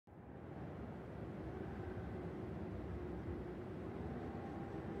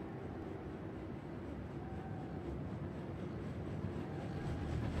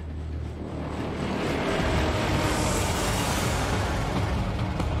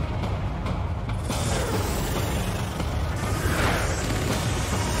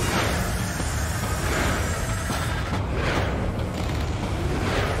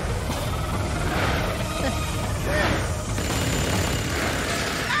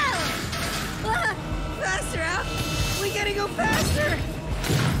gotta go faster!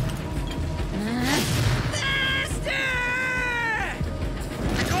 Faster!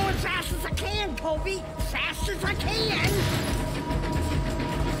 I'm going fast as I can, Colby. Fast as I can.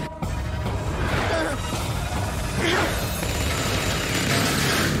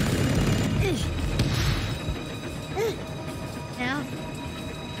 Now,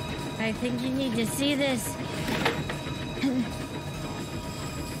 I think you need to see this.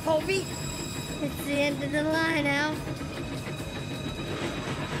 Colby? It's the end of the line, Al.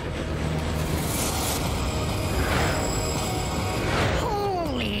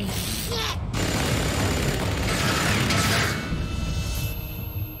 Holy shit!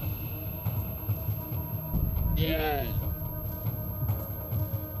 Yeah.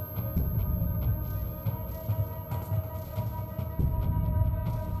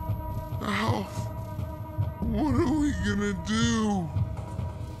 Ow. What are we gonna do?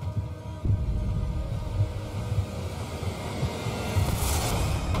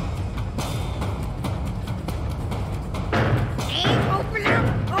 Abe, open up!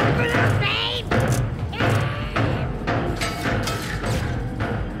 Open up, Abe!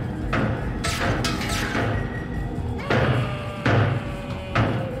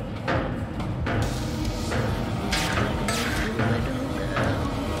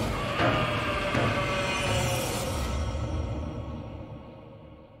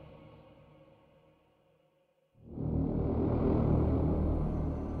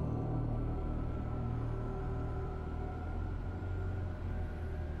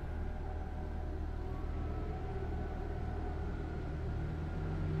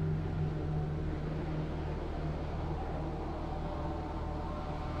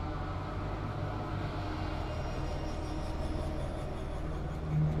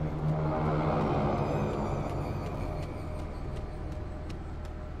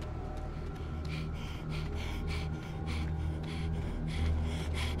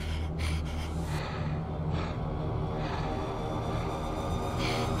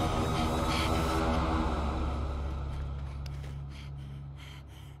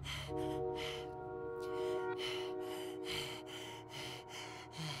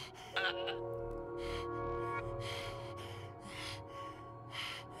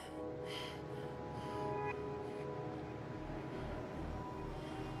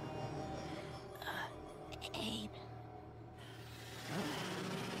 Abe.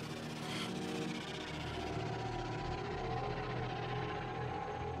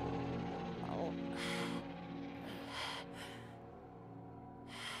 Oh.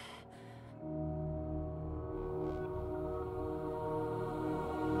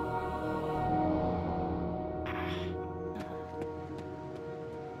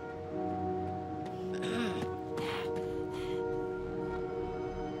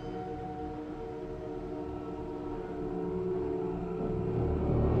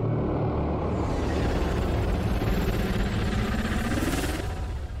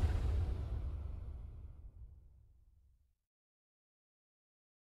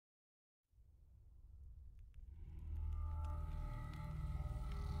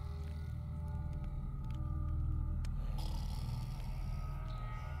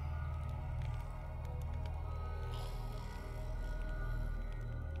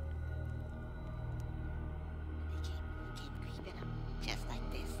 Just like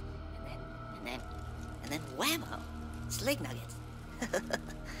this. And then whammo! Slig nuggets.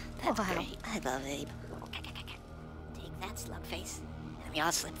 That's Wow. great. I love Abe. Take that, slug face. And we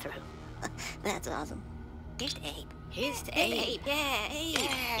all slip through. That's awesome. Here's to Abe. Here's to Abe. Yeah, Abe.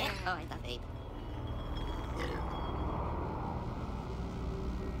 Yeah. Oh, I love Abe.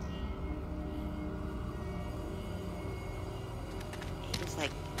 Abe is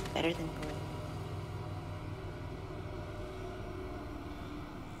like better than gold.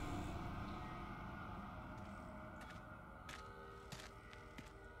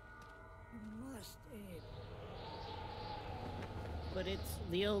 But it's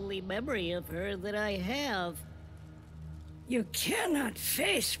the only memory of her that I have. You cannot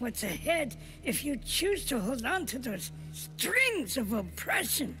face what's ahead if you choose to hold on to those strings of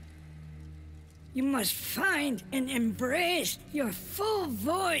oppression. You must find and embrace your full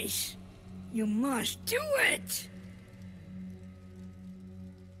voice. You must do it.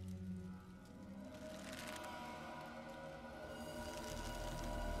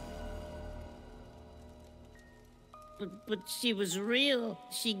 But she was real.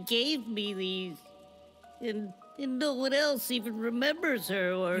 She gave me these. And no one else even remembers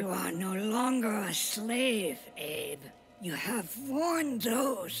her or... You are no longer a slave, Abe. You have worn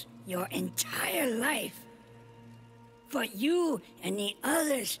those your entire life. But you and the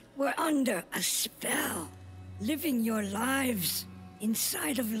others were under a spell. living your lives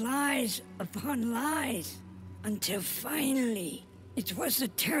inside of lies upon lies, until finally it was the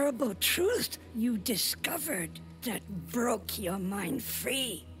terrible truth you discovered that broke your mind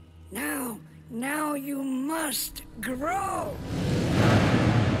free. Now you must grow.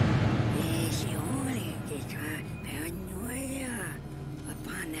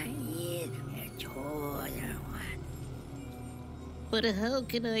 But how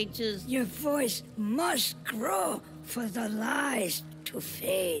can I just... Your voice must grow for the lies to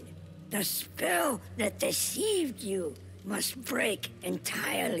fade. The spell that deceived you must break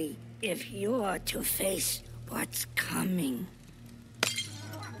entirely if you're to face what's coming.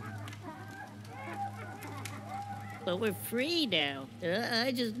 But we're free now.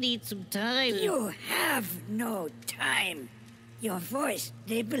 I just need some time. You have no time. Your voice,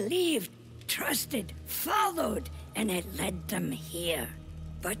 they believed, trusted, followed, and it led them here.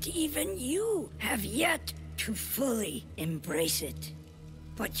 But even you have yet to fully embrace it.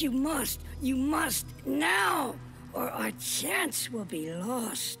 But you must now, or our chance will be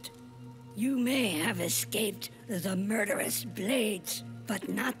lost. You may have escaped the murderous blades, but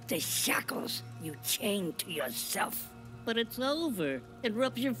not the shackles you chained to yourself. But it's over. And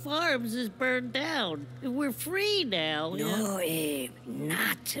Rupture Farms is burned down. We're free now. No, Abe,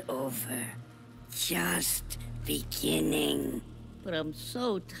 not over. Just beginning. But I'm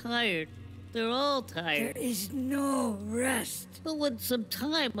so tired. They're all tired. There is no rest. But with some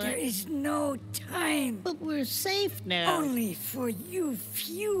time, There is no time. But we're safe now. Only for you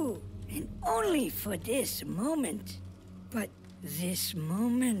few, and only for this moment. But this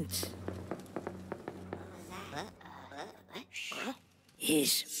moment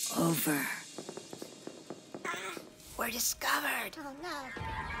is over. We're discovered. Oh, no.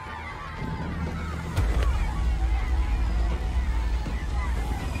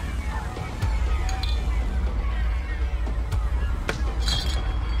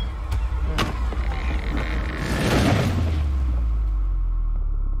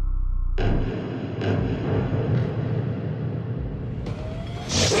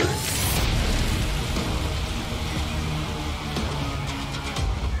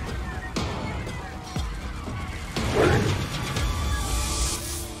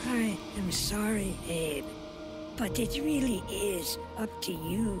 Sorry, Abe, but it really is up to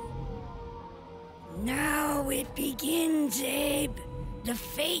you. Now it begins, Abe. The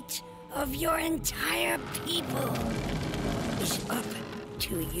fate of your entire people is up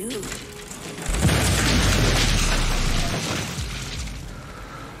to you.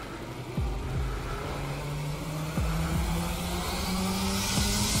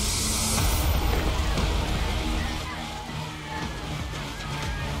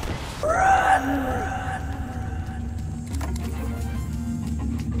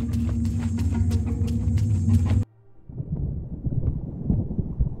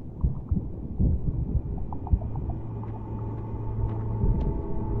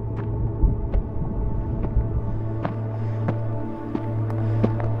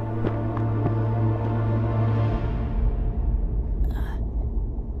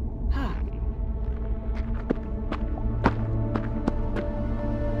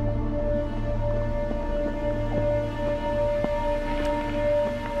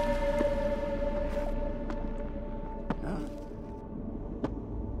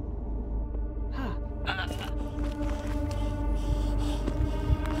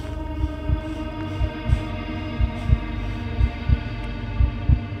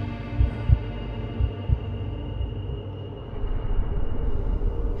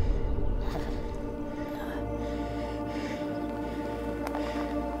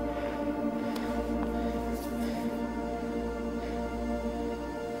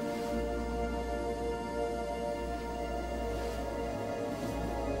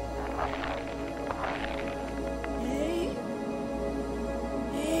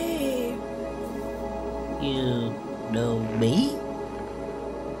 You know me?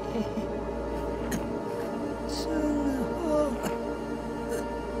 Soon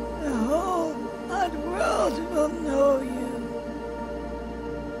the whole Oddworld will know you.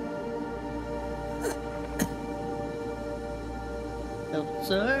 I'm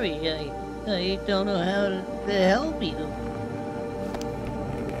sorry, I don't know how to help you.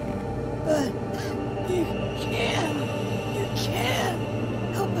 But you can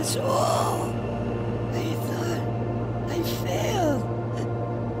help us all. I thought I failed.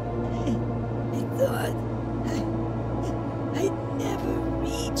 I thought I'd never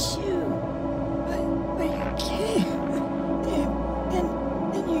reach you. But you came. And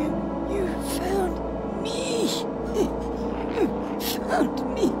you found me. You found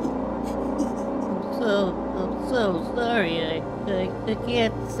me. I'm so sorry. I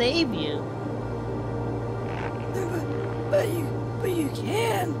can't save you. But you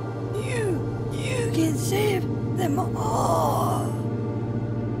can. You can save them all.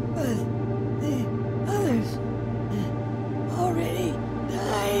 But the others already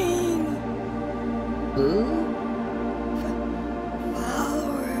dying. Who?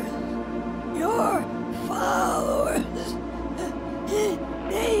 Followers. Your followers.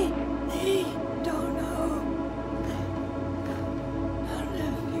 They don't know. None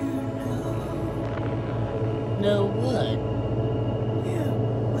of you know. No what? You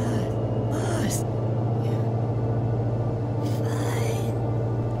must find.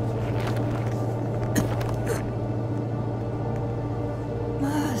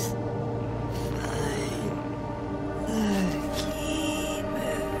 Must find the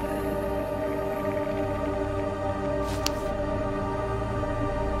keeper.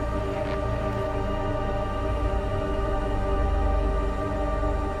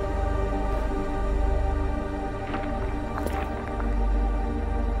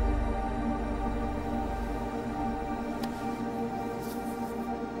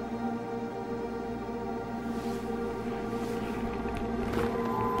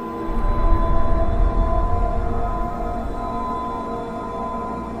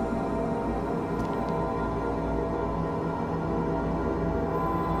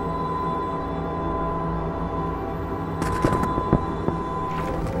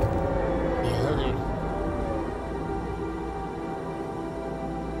 The others.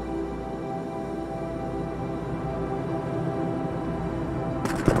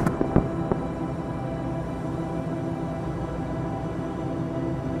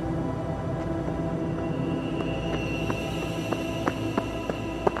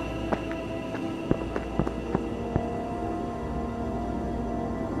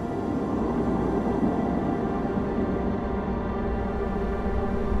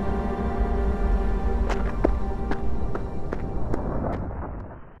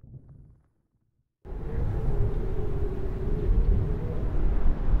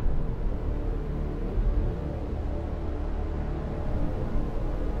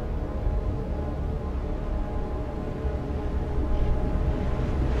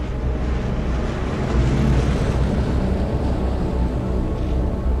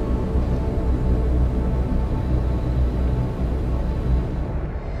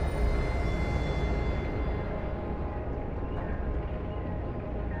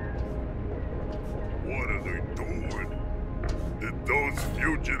 What are they doing? Did those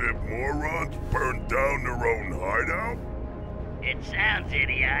fugitive morons burn down their own hideout? It sounds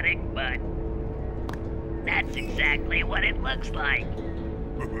idiotic, but that's exactly what it looks like.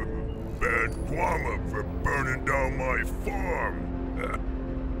 Bad karma for burning down my farm.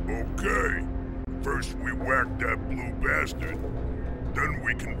 Okay, first we whack that blue bastard. Then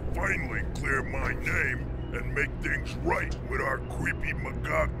we can finally clear my name and make things right with our creepy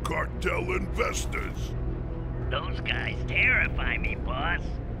Magog cartel investors. Those guys terrify me, boss.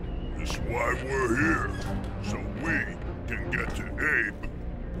 That's why we're here, so we can get to Abe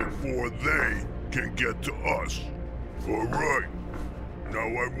before they can get to us. All right. Now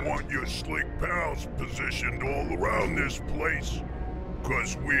I want your slick pals positioned all around this place,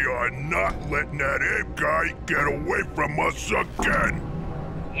 cause we are not letting that Abe guy get away from us again.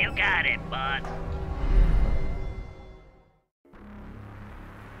 You got it, boss.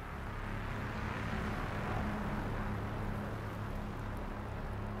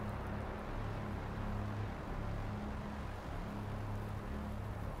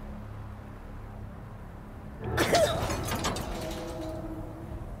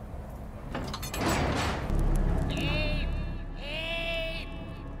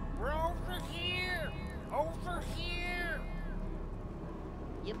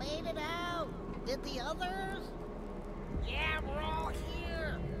 You made it out. Did the others? Yeah, we're all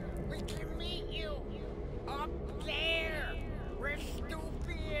here. We can meet you. Up there. Where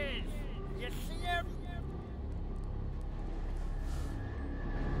Stoopy is. You see him?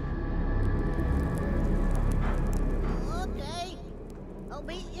 Okay. I'll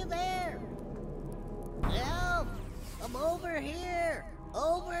meet you there. Elf, I'm over here.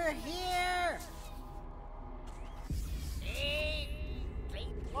 Over here. Hey, they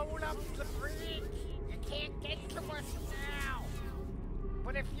blown up the bridge. You can't get to us now.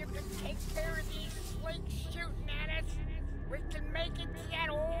 But if you can take care of these slings shooting at us, we can make it to that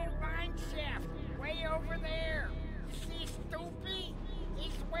old mine shaft way over there. You see Stoopy?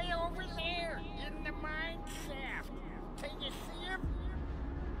 He's way over there in the mine shaft. Can you see him?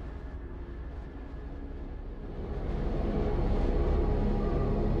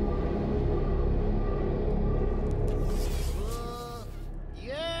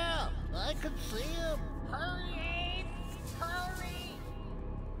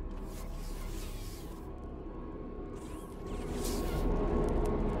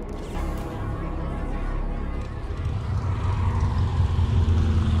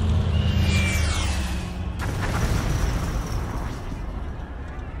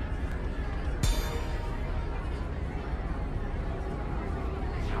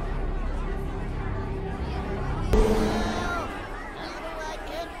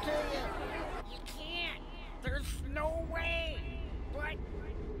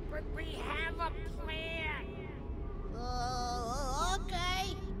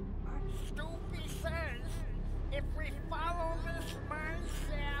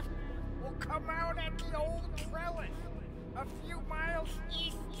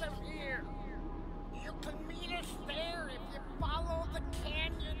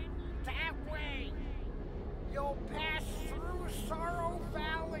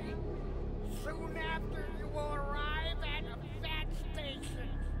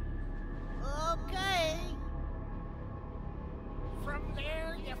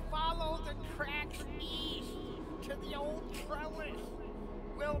 the tracks east to the old trellis.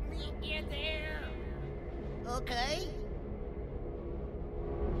 We'll meet you there. Okay.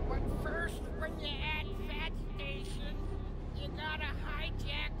 But first, when you're at that station, you gotta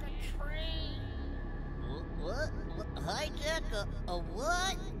hijack a train. What? Hijack a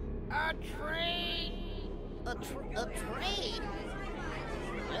what? A train! A train?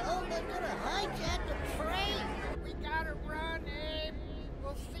 Well, they're gonna hijack a train. We gotta run, Abe.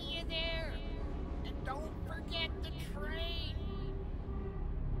 We'll see you there. And don't forget the train.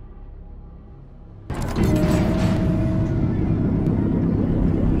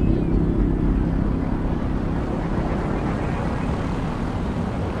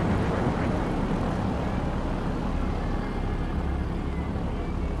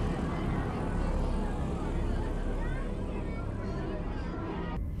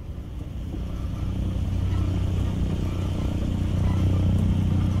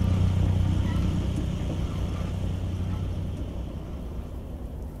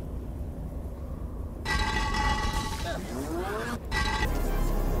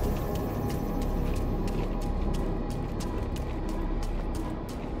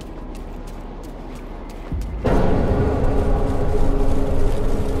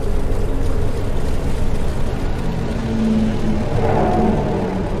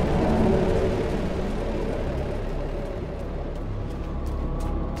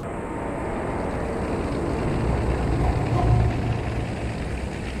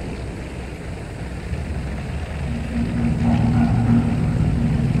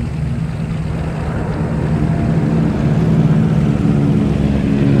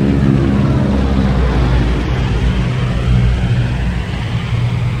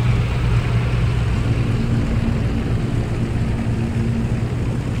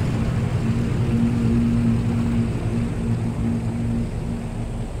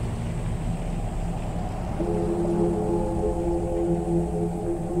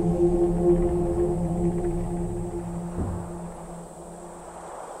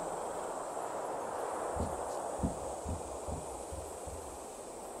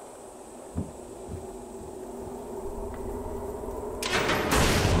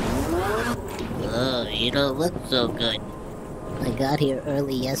 You don't look so good. I got here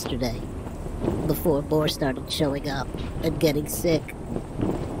early yesterday, before more started showing up and getting sick.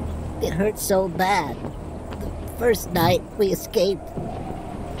 It hurt so bad. The first night we escaped,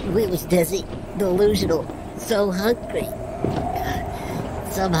 we was dizzy, delusional, so hungry.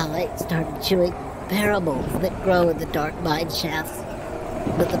 Somehow I started chewing parables that grow in the dark mine shafts.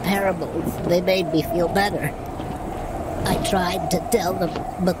 But the parables, they made me feel better. I tried to tell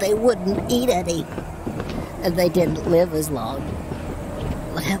them, but they wouldn't eat any. And they didn't live as long.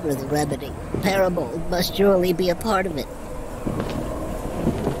 Whatever the remedy, parables must surely be a part of it.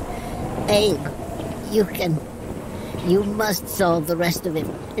 Abe, you must solve the rest of it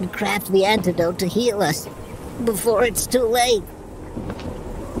and craft the antidote to heal us before it's too late.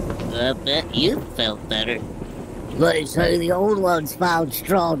 I bet you felt better. They say the old ones found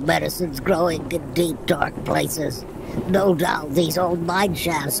strong medicines growing in deep, dark places. No doubt these old mine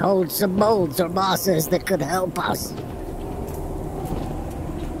shafts hold some molds or mosses that could help us.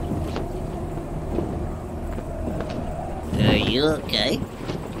 Are you okay?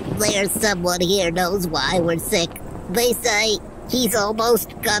 There's someone here knows why we're sick. They say he's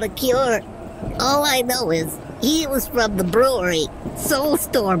almost got a cure. All I know is he was from the brewery,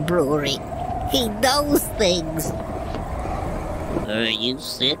 Soulstorm Brewery. He knows things. Are you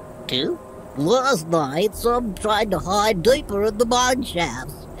sick too? Last night, some tried to hide deeper in the mine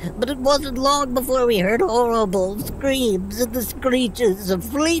shafts, but it wasn't long before we heard horrible screams and the screeches of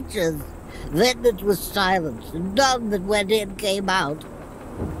fleeches. Then it was silence, and none that went in came out.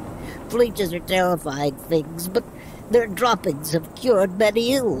 Fleeches are terrifying things, but their droppings have cured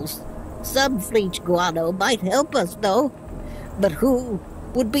many ills. Some fleech guano might help us, though, but who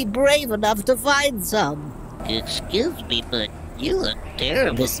would be brave enough to find some? Excuse me, but you look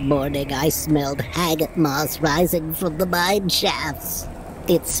terrible. This morning I smelled haggard moss rising from the mine shafts.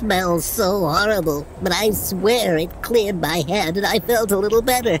 It smells so horrible, but I swear it cleared my head and I felt a little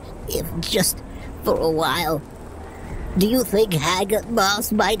better, if just for a while. Do you think haggard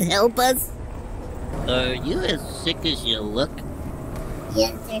moss might help us? Are you as sick as you look?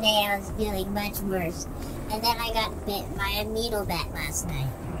 Yesterday I was feeling much worse, and then I got bit by a needle bat last night.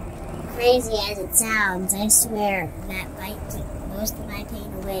 Crazy as it sounds, I swear that bite took most of my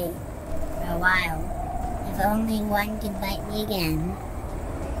pain away for a while. If only one could bite me again.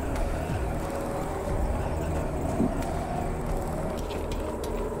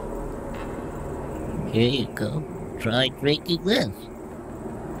 Here you go. Try drinking this.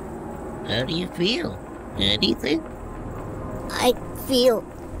 How do you feel? Anything? I feel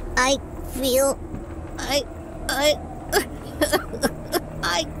I feel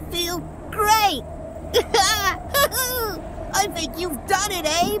great! I think you've done it,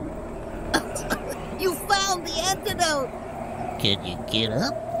 Abe! You found the antidote! Can you get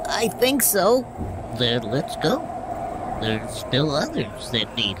up? I think so. Then let's go. There's still others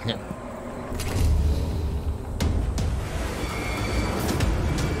that need help.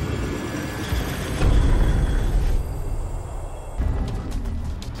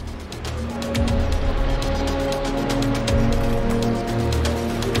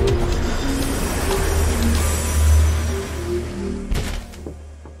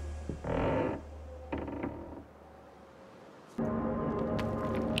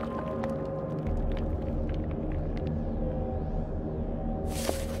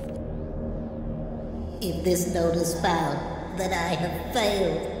 If this note is found, then I have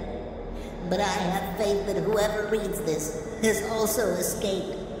failed. But I have faith that whoever reads this has also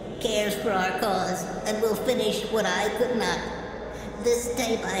escaped, cares for our cause, and will finish what I could not. This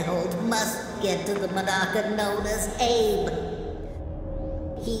tape I hold must get to the Manaka known as Abe.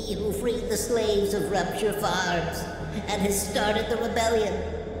 He who freed the slaves of Rupture Farms and has started the rebellion.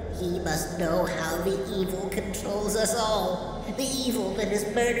 He must know how the evil controls us all. The evil that has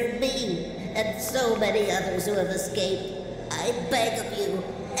murdered me and so many others who have escaped. I beg of you,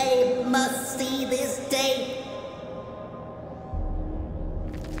 Abe must see this tape.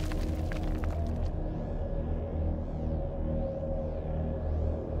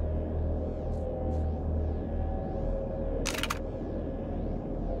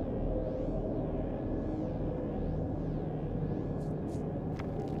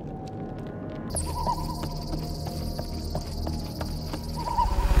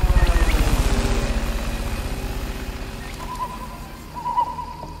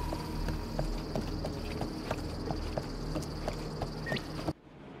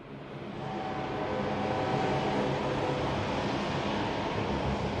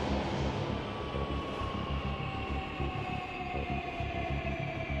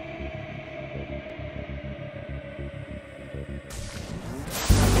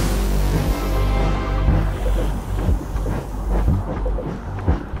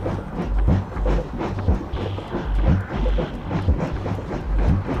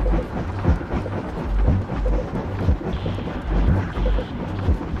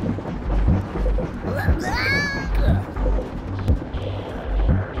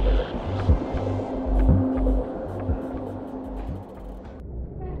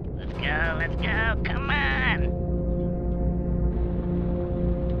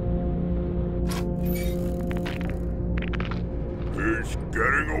 He's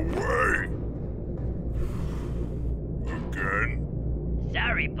getting away. Again?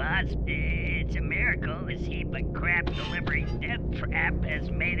 Sorry, boss. It's a miracle this heap of crap delivery death trap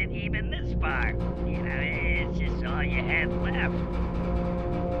has made it even this far. You know, it's just all you had left.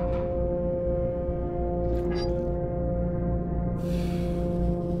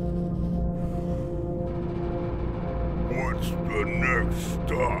 What's the next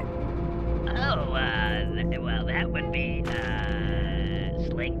stop? Oh, well, that would be,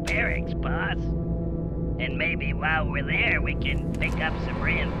 Sling Barracks, boss. And maybe while we're there, we can pick up some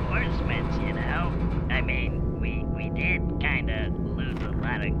reinforcements, you know? I mean, we did kinda lose a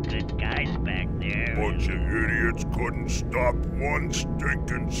lot of good guys back there. Bunch of idiots couldn't stop one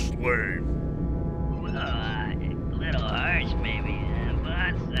stinking slave. Well, a little harsh, maybe,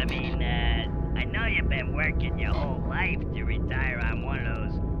 boss. I mean, I know you've been working your whole life to retire on one of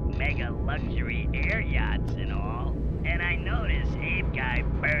those mega luxury air yachts and all. And I noticed Abe guy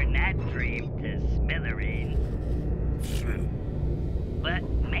burned that dream to smithereens. But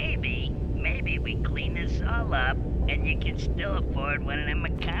maybe we clean this all up and you can still afford one of them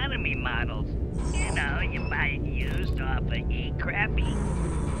economy models. You know, you buy it used off of E-Crappy.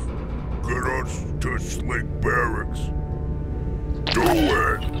 Get us to Slick Barracks. Do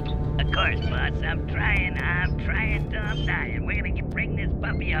it! Of course, boss. I'm trying till I'm dying. We're gonna bring this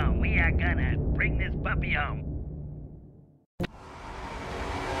puppy home. We are gonna bring this puppy home.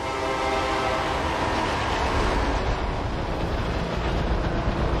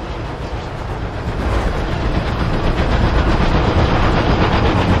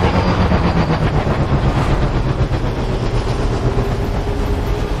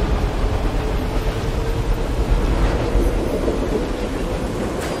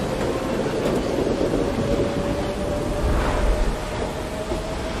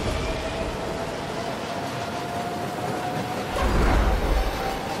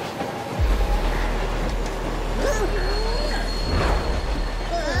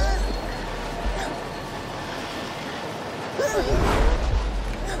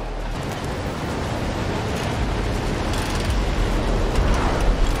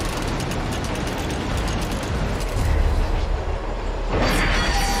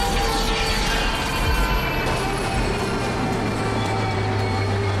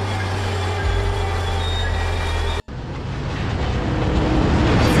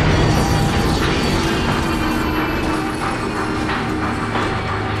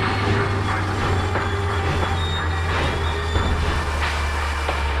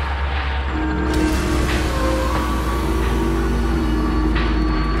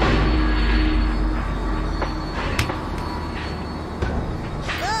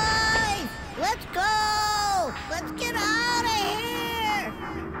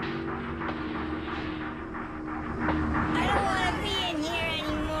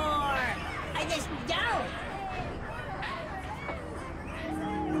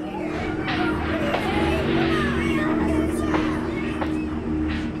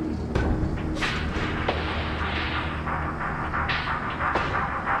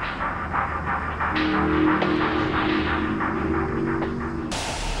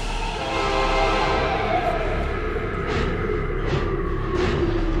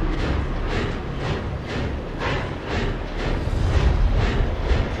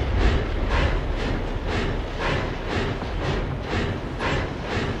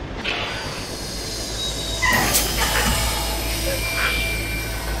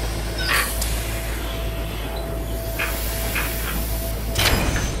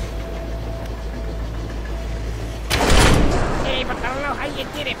 you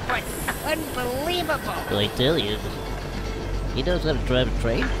did it, but unbelievable. Well, I tell you, he knows how to drive a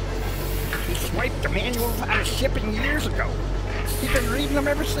train. He swiped the manuals out of shipping years ago. He's been reading them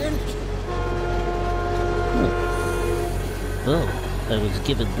ever since. Oh, I was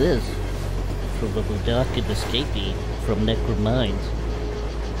given this from a Mudakin escapee from Microïds.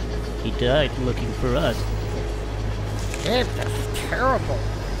 He died looking for us. Ed, that's terrible.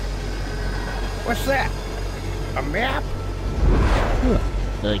 What's that? A map? Huh,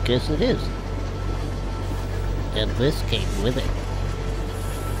 I guess it is. And this came with it.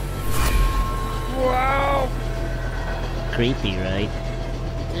 Whoa! Creepy, right?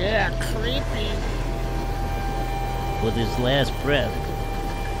 Yeah, creepy. With his last breath,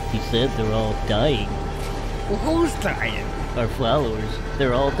 he said they're all dying. Well, who's dying? Our followers,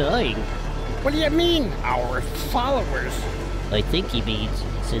 they're all dying. What do you mean, our followers? I think he means,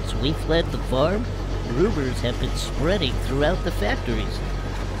 since we fled the farm, rumors have been spreading throughout the factories.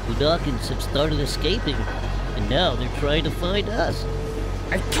 Mudokans have started escaping, and now they're trying to find us.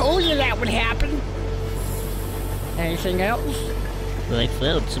 I told you that would happen. Anything else? I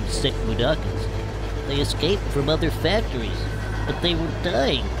found some sick Mudokans. They escaped from other factories, but they were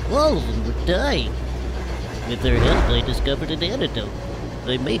dying. All of them were dying. With their help, I discovered an antidote.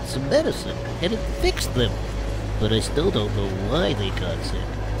 I made some medicine, and it fixed them. But I still don't know why they got sick.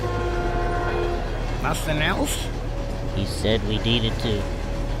 Nothing else? He said we needed to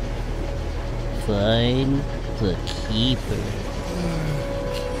find the Keeper.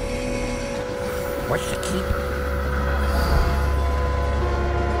 What's the Keeper?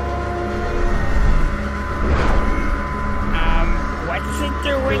 What's it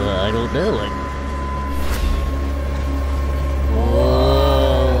doing? I don't know.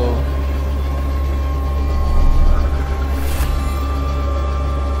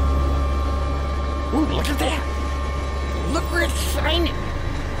 Ooh, look at that! Look where it's shining!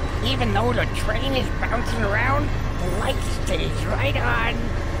 Even though the train is bouncing around, the light stays right on.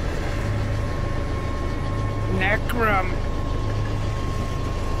 Necrum.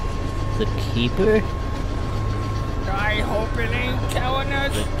 The Keeper? I hope it ain't telling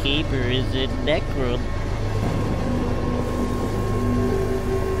us. The Keeper is in Necrum.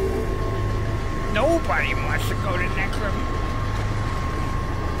 Nobody wants to go to Necrum.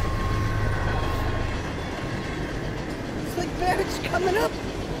 Slick Barrett's coming up.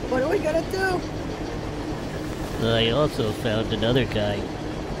 What are we gonna do? I also found another guy.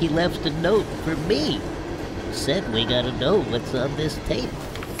 He left a note for me. Said we gotta know what's on this tape.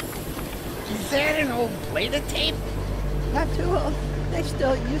 Is that an old plate of tape? Not too old. They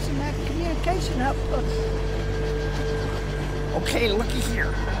still using that communication outpost. Okay, looky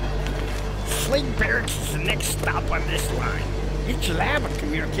here. Slate Barracks is the next stop on this line. It should have a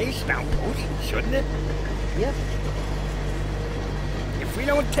communication outpost, shouldn't it? Yep. If we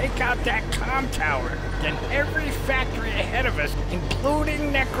don't take out that comm tower, then every factory ahead of us,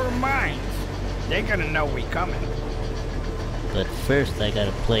 including Microïds, they're gonna know we coming. But first I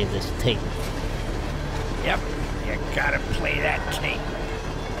gotta play this tape. Yep, you gotta play that tape.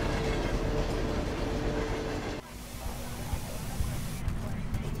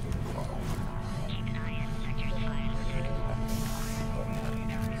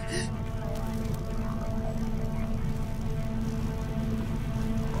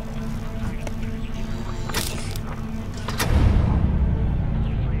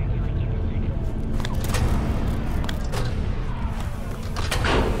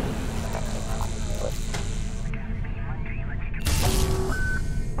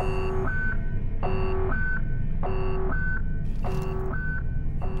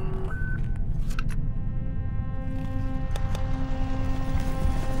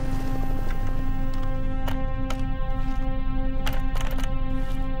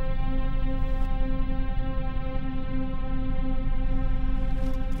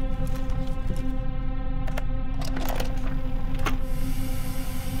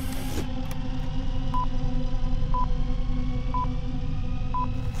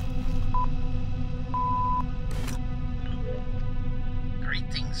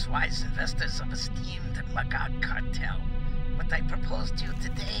 Greetings, wise investors of esteemed Magog Cartel. What I propose to you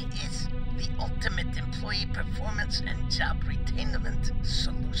today is the ultimate employee performance and job retainment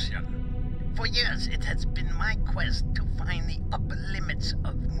solution. For years, it has been my quest to find the upper limits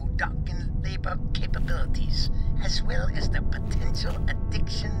of Mudakin labor capabilities, as well as the potential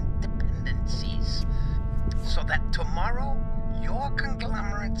addiction dependencies, so that tomorrow, your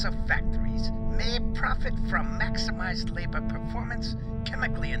conglomerates of factories may profit from maximized labor performance,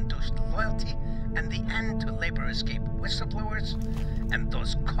 chemically induced loyalty, and the end to labor escape whistleblowers and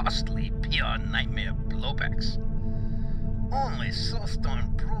those costly PR nightmare blowbacks. Only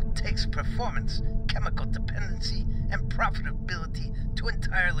Soulstorm brew takes performance, chemical dependency, and profitability to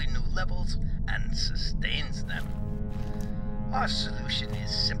entirely new levels and sustains them. Our solution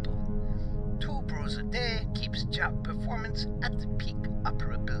is simple. 2 brews a day keeps job performance at peak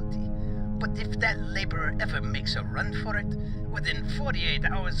operability. But if that laborer ever makes a run for it, within 48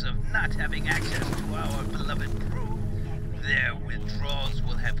 hours of not having access to our beloved brew, their withdrawals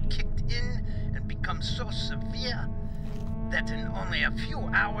will have kicked in and become so severe that in only a few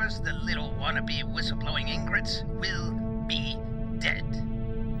hours the little wannabe whistleblowing ingrates will be dead.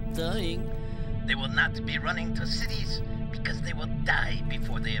 Dying? They will not be running to cities because they will die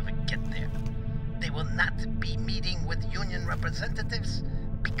before they ever get there. They will not be meeting with union representatives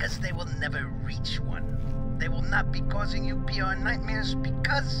because they will never reach one. They will not be causing you PR nightmares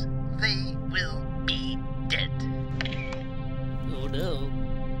because they will be dead. Oh no.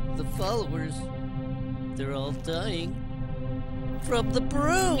 The followers. They're all dying. From the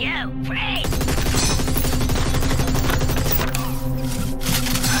brew! Yo, Frank!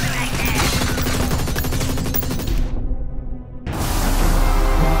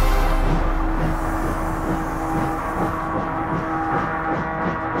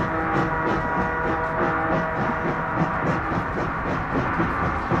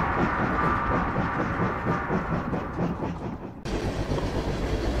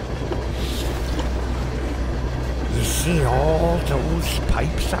 See all those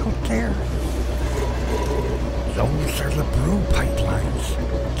pipes out there? Those are the brew pipelines.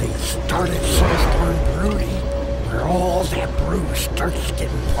 They started Soulstorm Brewery, where all that brew starts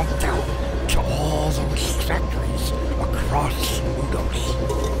getting pumped out to all those factories across Udos.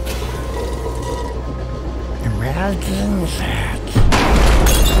 Imagine that.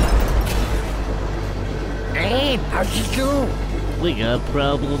 Hey, how'd you do? We got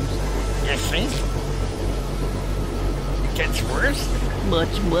problems. You think? Gets worse?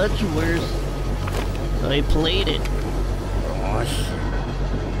 Much, much worse. I played it. Gosh.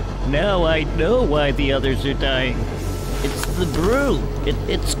 Now I know why the others are dying. It's the brew.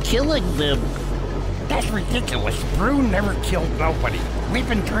 It's killing them. That's ridiculous. Brew never killed nobody. We've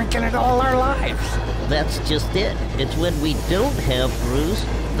been drinking it all our lives. That's just it. It's when we don't have brews,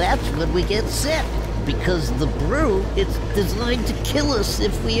 that's when we get sick. Because the brew, it's designed to kill us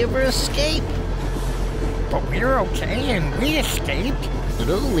if we ever escape. But we're okay and we escaped. But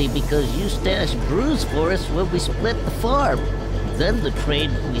only because you stashed brews for us when we split the farm. Then the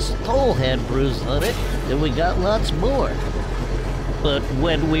train we stole had brews on it, and we got lots more. But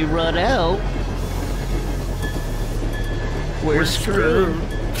when we run out, we're screwed.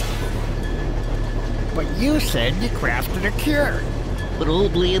 But you said you crafted a cure. But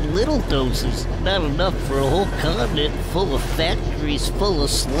only in little doses, not enough for a whole continent full of factories full of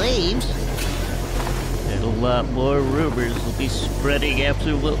slaves. And a lot more rumors will be spreading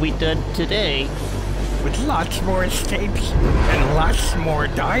after what we done today. With lots more escapes and lots more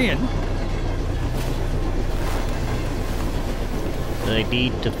dying. I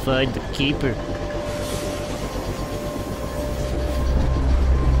need to find the keeper.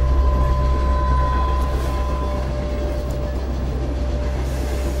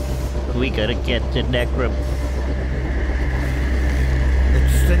 We gotta get to Necrum.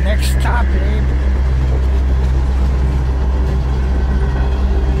 It's the next stop, Abe.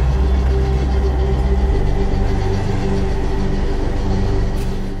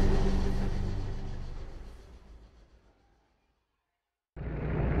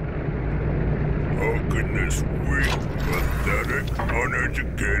 How can this weak, pathetic,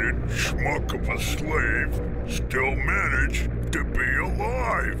 uneducated schmuck of a slave still manage to be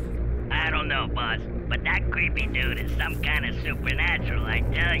alive? I don't know, boss, but that creepy dude is some kind of supernatural, I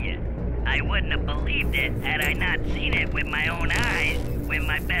tell you. I wouldn't have believed it had I not seen it with my own eyes when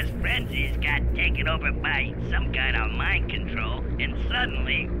my best frenzies got taken over by some kind of mind control, and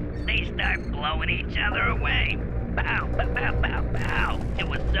suddenly they start blowing each other away. Pow, pow, pow, pow, pow. It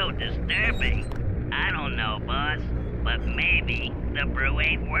was so disturbing. I don't know, boss, but maybe the brew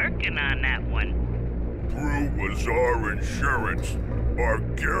ain't working on that one. Brew was our insurance, our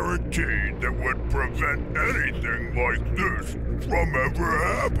guarantee that would prevent anything like this from ever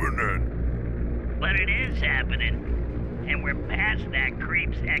happening. But it is happening, and we're past that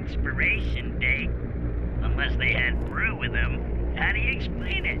creep's expiration date. Unless they had brew with them, how do you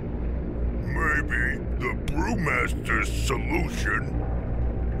explain it? Maybe the brewmaster's solution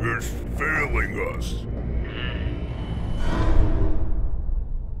is failing us.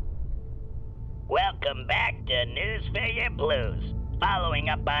 Welcome back to News for Your Blues. Following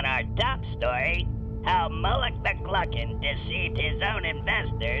up on our top story, how Moloch the Gluckin deceived his own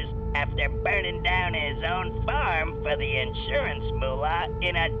investors after burning down his own farm for the insurance moolah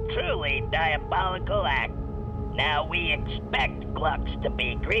in a truly diabolical act. Now, we expect Glucks to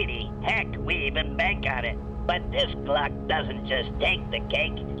be greedy. Heck, we even bank on it. But this Gluck doesn't just take the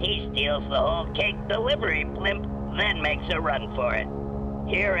cake, he steals the whole cake delivery blimp, then makes a run for it.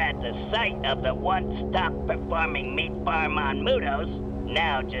 Here at the site of the once top-performing meat farm on Mudos,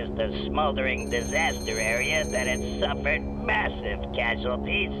 now just a smoldering disaster area that has suffered massive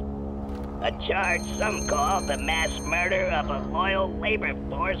casualties. A charge some call the mass murder of a loyal labor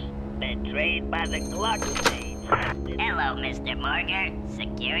force betrayed by the Gluck state. Hello, Mr. Morger.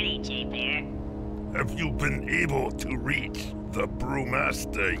 Security chief here. Have you been able to reach the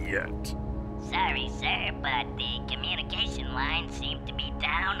Brewmaster yet? Sorry, sir, but the communication lines seem to be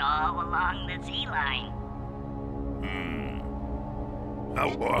down all along the Z-line. How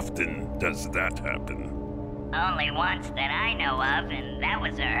often does that happen? Only once that I know of, and that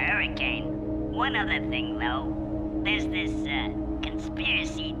was a hurricane. One other thing, though. There's this,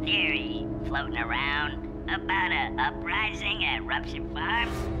 conspiracy theory floating around about a uprising at Rupture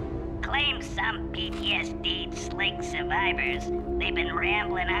Farms. Claims some PTSD slick survivors. They've been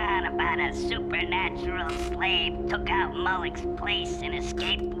rambling on about a supernatural slave took out Mullock's place and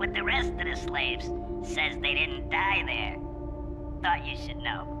escaped with the rest of the slaves. Says they didn't die there. Thought you should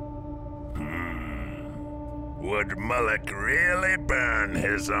know. Would Mullock really burn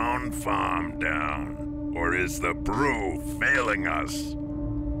his own farm down? Or is the brew failing us?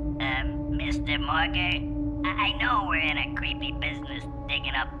 Mr. Morger, I know we're in a creepy business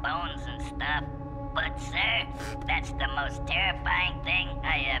digging up bones and stuff, but sir, that's the most terrifying thing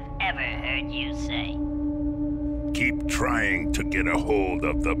I have ever heard you say. Keep trying to get a hold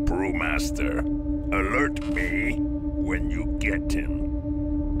of the Brewmaster. Alert me when you get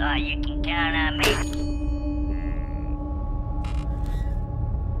him. Oh, you can count on me.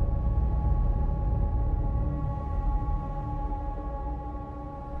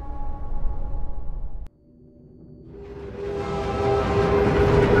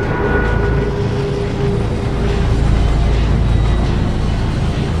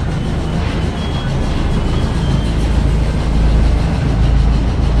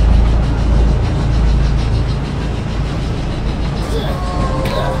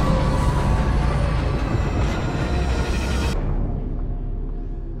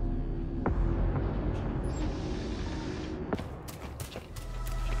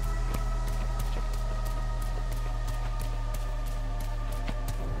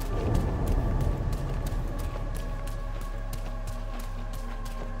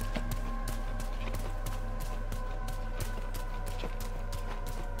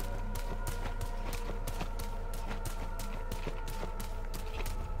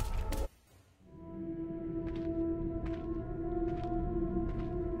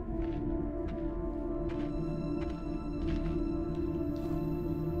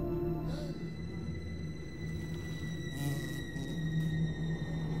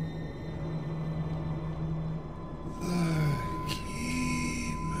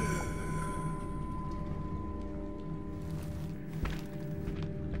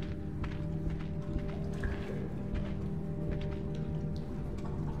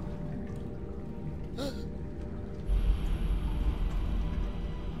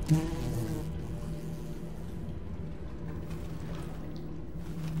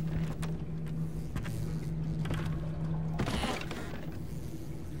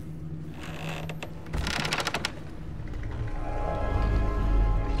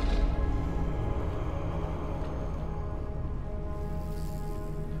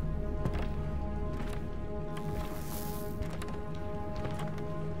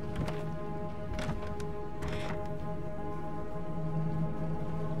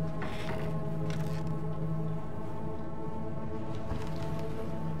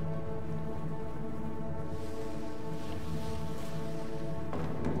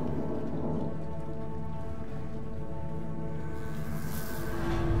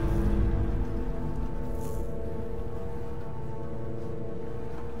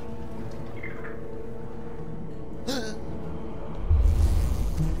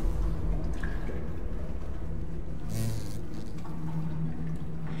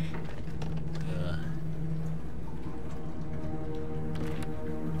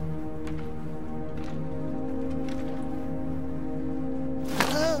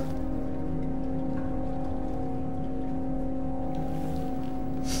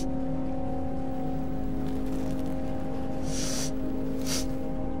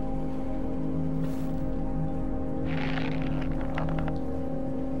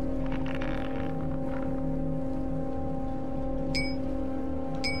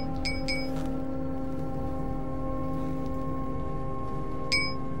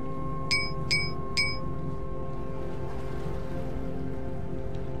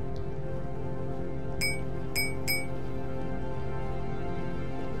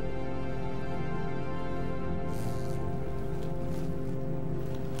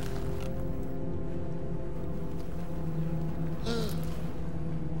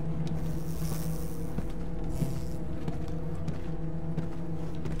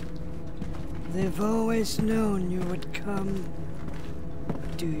 I've always known you would come.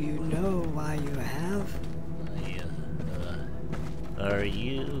 Do you know why you have? Are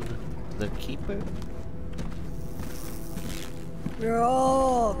you the keeper? We're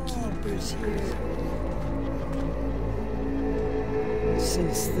all keepers here.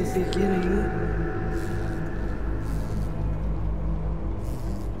 Since the beginning.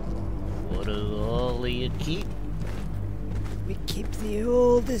 What do all of you keep? We keep the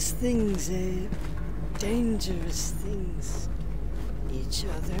oldest things, dangerous things. Each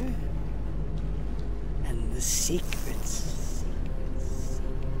other. And the secrets.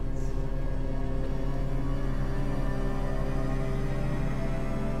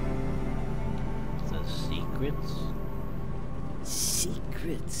 The secrets?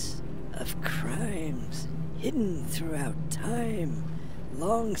 Secrets of crimes hidden throughout time,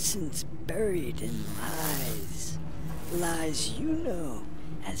 long since buried in lies. Lies you know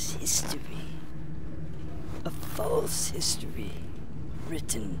as history. A false history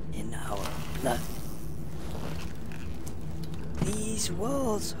written in our blood. These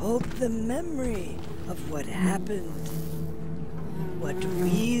walls hold the memory of what happened. What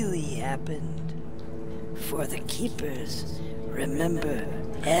really happened. For the keepers remember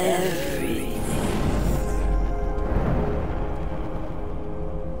everything.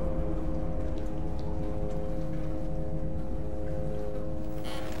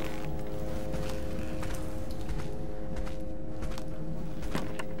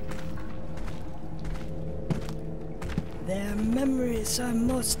 Their memories are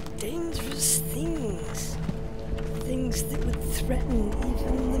most dangerous things. Things that would threaten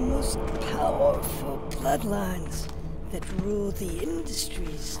even the most powerful bloodlines that rule the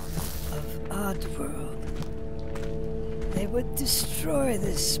industries of Oddworld. They would destroy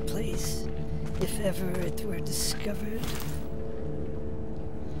this place if ever it were discovered.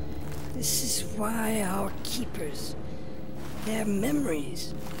 This is why our keepers, their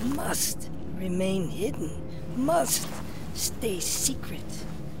memories must remain hidden, must stay secret.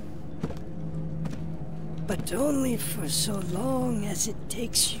 But only for so long as it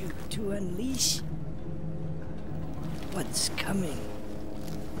takes you to unleash what's coming.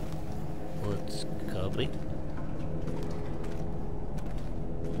 What's coming?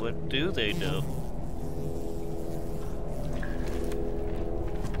 What do they know?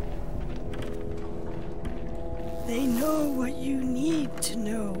 They know what you need to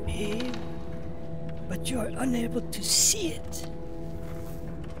know, Abe. But you're unable to see it.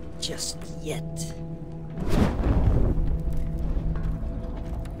 Just yet.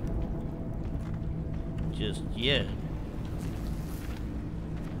 Just yet.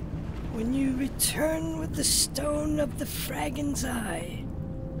 When you return with the stone of the Fragon's Eye,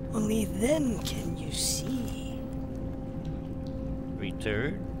 only then can you see.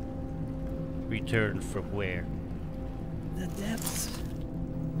 Return? Return from where? The depths.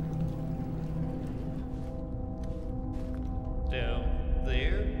 Down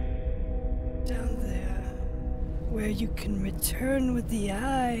there? Down there. Where you can return with the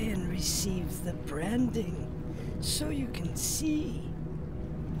eye and receive the branding, so you can see.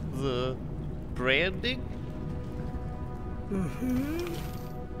 The branding? Mm-hmm.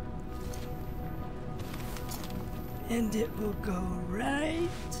 And it will go right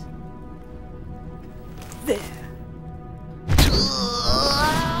there.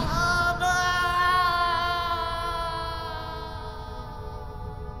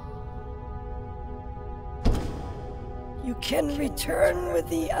 You can return with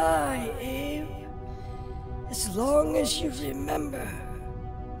the eye, Abe. As long as you remember,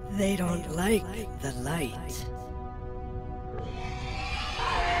 they don't like the light.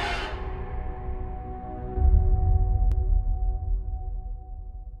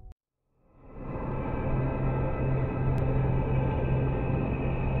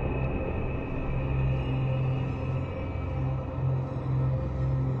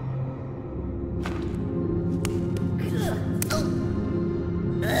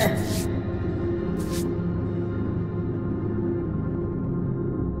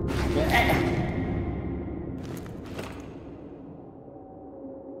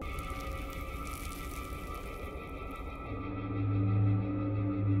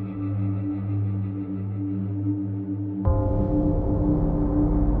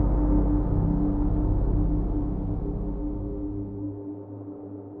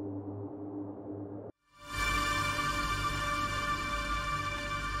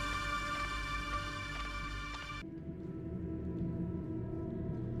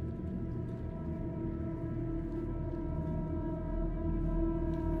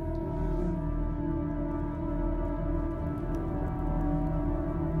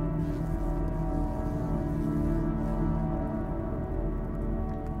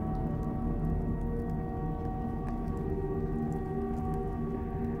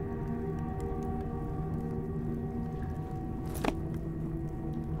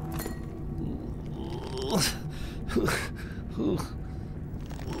 Hello?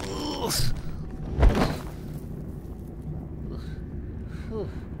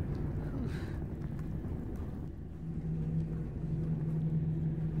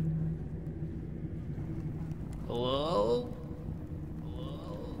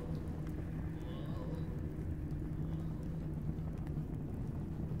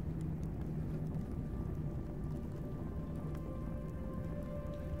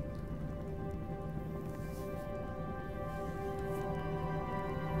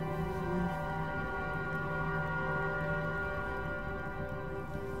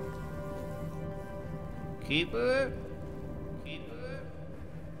 Keeper? Keeper?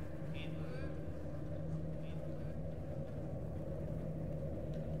 Keeper?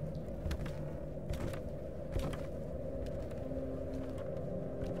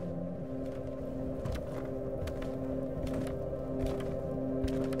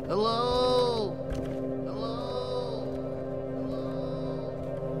 Hello?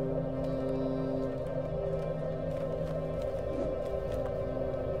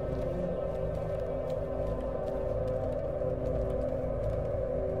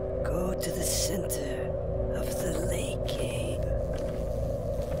 Go to the center of the lake, Abe.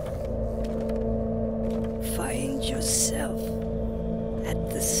 Find yourself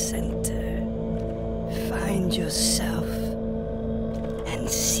at the center. Find yourself and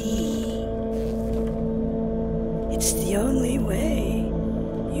see. It's the only way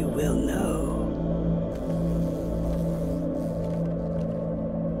you will know.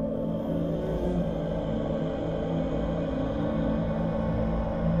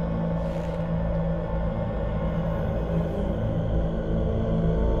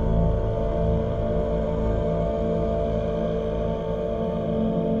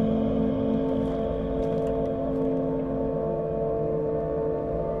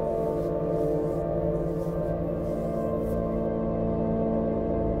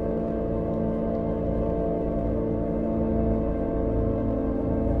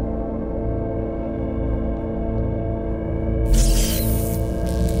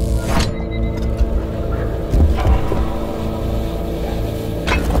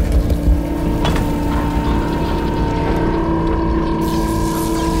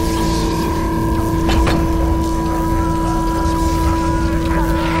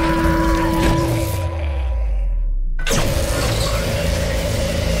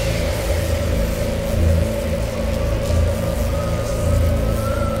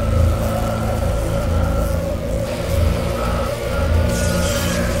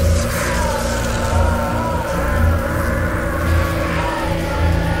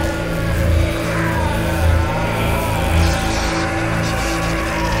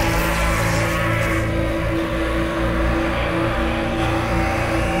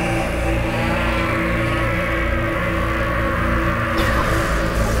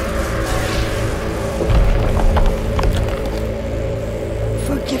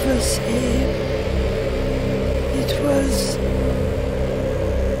 Forgive us, Abe. It was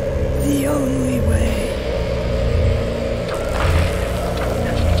the only way.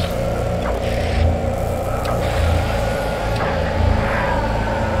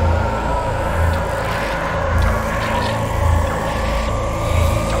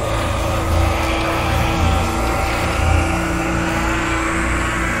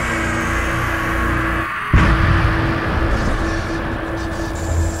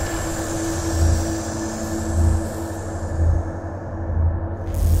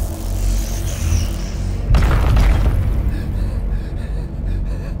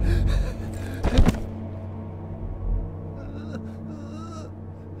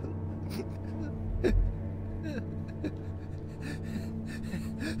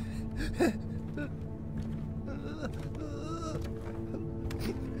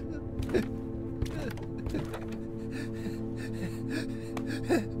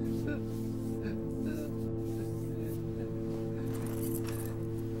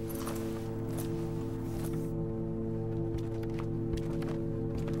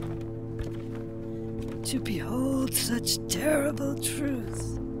 To behold such terrible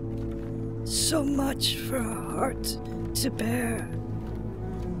truth, so much for a heart to bear.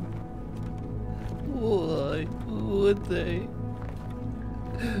 Why would they?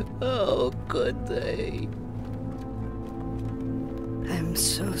 How could they? I'm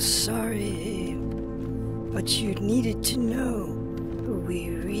so sorry, Abe, but you needed to know who we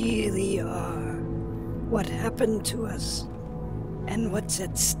really are, what happened to us, and what's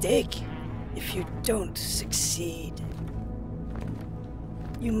at stake if you don't succeed.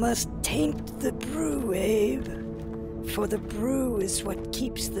 You must taint the brew, Abe, for the brew is what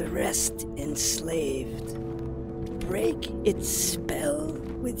keeps the rest enslaved. break its spell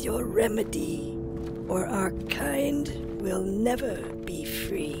with your remedy, or our kind will never be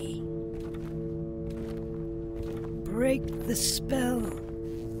free. Break the spell.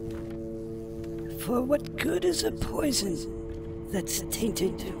 For what good is a poison that's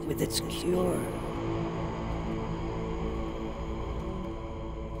tainted with its cure?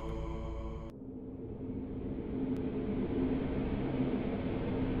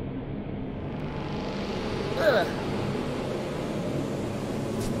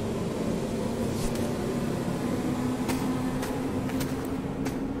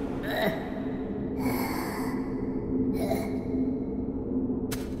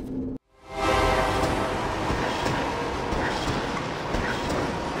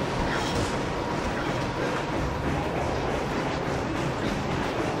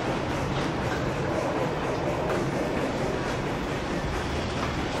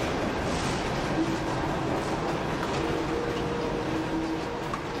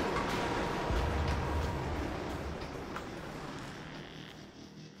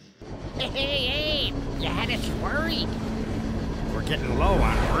 Hey, you had us worried. We're getting low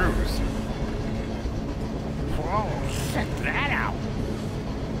on brews. Whoa, check that out.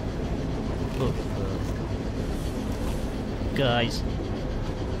 Oh, guys,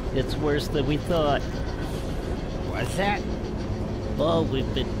 it's worse than we thought. What's that? All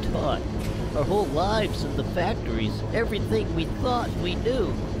we've been taught, our whole lives in the factories, everything we thought we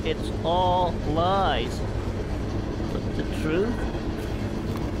knew, it's all lies. But the truth?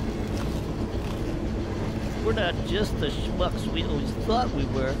 We're not just the schmucks we always thought we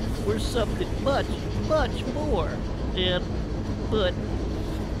were. We're something much, much more. But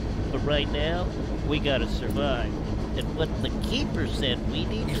right now, we gotta survive. And what the Keeper said we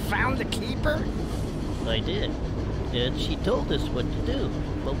need You found the Keeper? I did. And she told us what to do.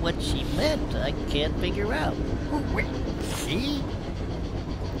 But what she meant, I can't figure out. Wait, she?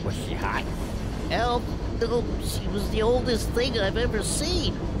 Was she hot? Hell, no, she was the oldest thing I've ever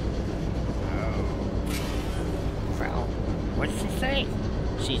seen. Well, what'd she say?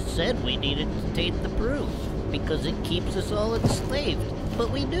 She said we needed to taint the brew, because it keeps us all enslaved. But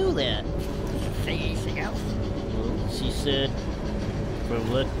we knew that. Did she say anything else? Well, she said, for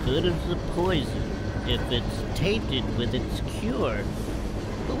what good is the poison if it's tainted with its cure?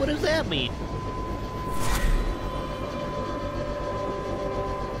 But what does that mean?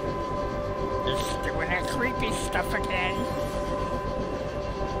 Just doing that creepy stuff again.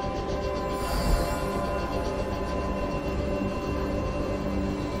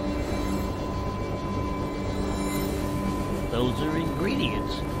 Those are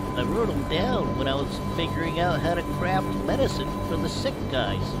ingredients. I wrote them down when I was figuring out how to craft medicine for the sick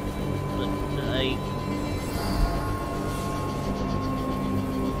guys. But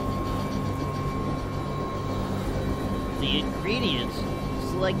the ingredients,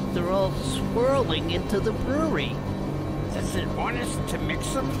 it's like they're all swirling into the brewery. Does it want us to mix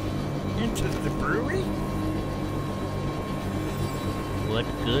them into the brewery? What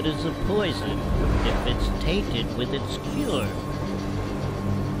good is a poison if it's tainted with its cure?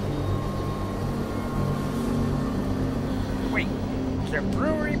 Wait, the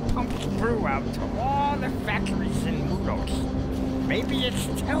brewery pumps brew out to all the factories in Mudos. Maybe it's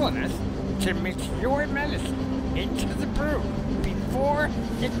telling us to mix your medicine into the brew before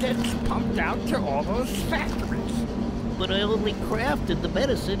it gets pumped out to all those factories. But I only crafted the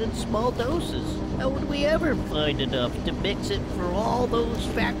medicine in small doses. How would we ever find enough to mix it for all those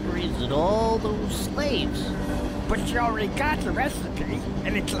factories and all those slaves? But you already got the recipe,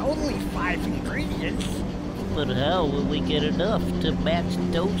 and it's only 5 ingredients. But how will we get enough to match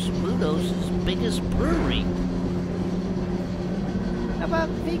Dos Mudos' biggest brewery? How about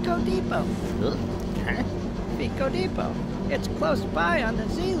Pico Depot? Huh? Pico Depot. It's close by on the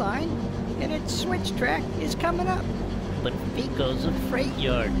Z line, and its switch track is coming up. But Pico's a freight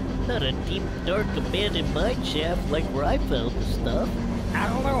yard, not a deep, dark, abandoned mine shaft like where I found the stuff. I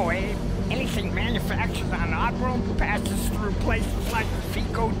don't know, Abe. Anything manufactured on Oddworld passes through places like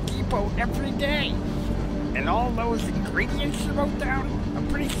Pico Depot every day. And all those ingredients you wrote down, I'm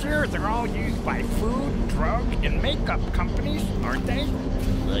pretty sure they're all used by food, drug, and makeup companies, aren't they?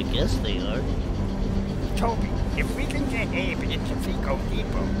 I guess they are. Toby, if we can get Abe into Pico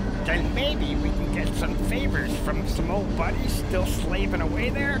Depot, then maybe we can get some favors from some old buddies still slaving away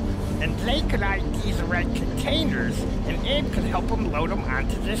there, and they could ID the right containers, and Abe could help them load them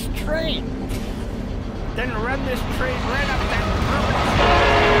onto this train. Then run this train right up that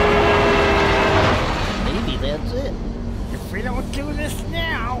road. Maybe that's it. If we don't do this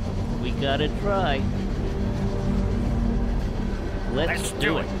now, we gotta try. Let's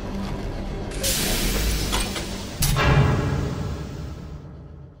do it.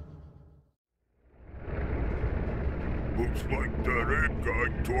 Looks like that ape guy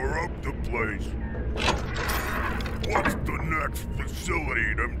tore up the place. What's the next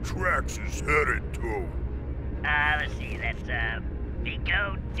facility them tracks is headed to? Let's see, that's,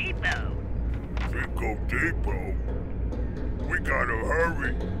 Vico Depot. Vico Depot? We gotta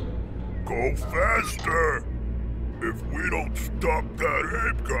hurry. Go faster! If we don't stop that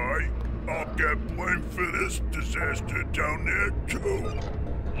ape guy, I'll get blamed for this disaster down there too.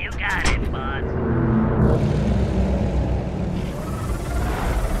 You got it, boss.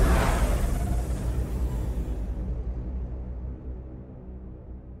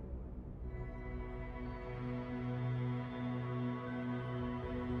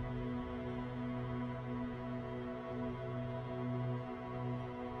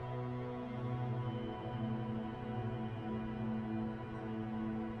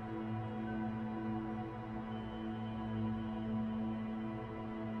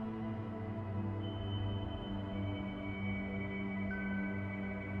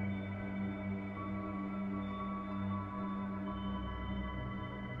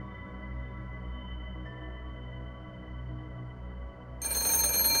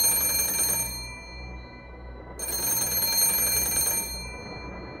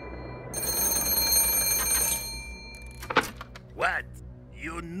 What?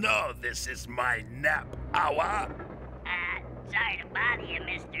 You know this is my nap hour? Sorry to bother you,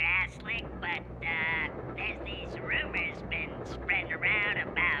 Mr. Aslick, but, there's these rumors been spreading around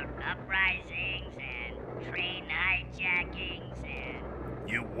about uprisings and train hijackings and...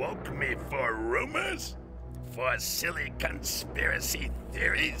 You woke me for rumors? For silly conspiracy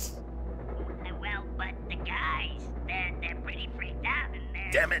theories? Well, but the guys, they're pretty freaked out and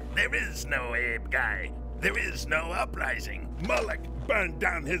they're... Damn it, there is no Abe guy. There is no uprising. Moloch burned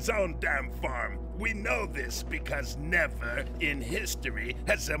down his own damn farm. We know this because never in history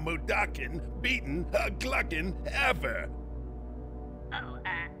has a Mudakin beaten a Gluckin ever. Oh,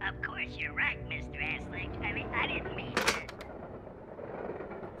 of course you're right, Mr. Aslick. I mean, I didn't mean to...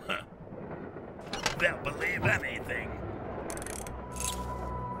 Huh. They'll believe anything.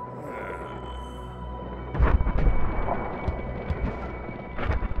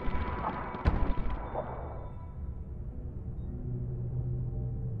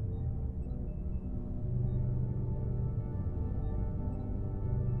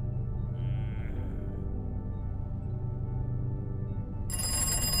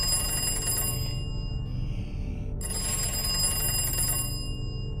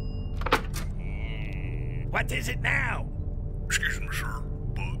 What is it now? Excuse me, sir,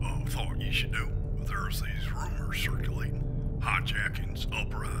 but thought you should know. There's these rumors circulating. Hijackings,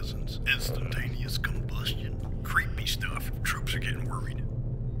 uprisings, instantaneous combustion, creepy stuff. Troops are getting worried.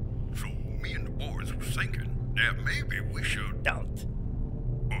 So me and the boys was thinking that maybe we should... Don't.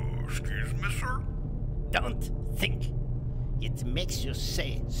 Excuse me, sir? Don't think. It makes you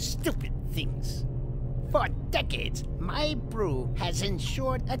say stupid things. For decades, my brew has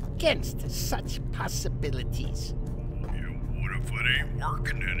ensured against such possibilities. Yeah, what if it ain't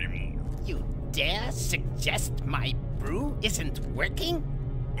working anymore? You dare suggest my brew isn't working?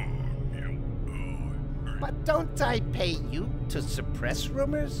 But don't I pay you to suppress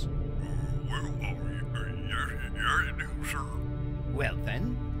rumors? Yes, you do, sir. Well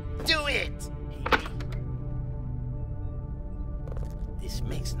then, do it! This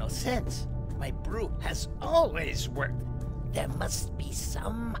makes no sense. My brew has always worked. There must be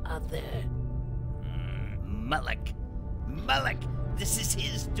some other... Moloch. Moloch! This is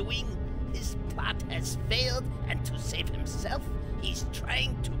his doing. His plot has failed, and to save himself, he's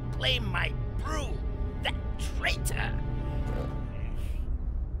trying to blame my brew. That traitor!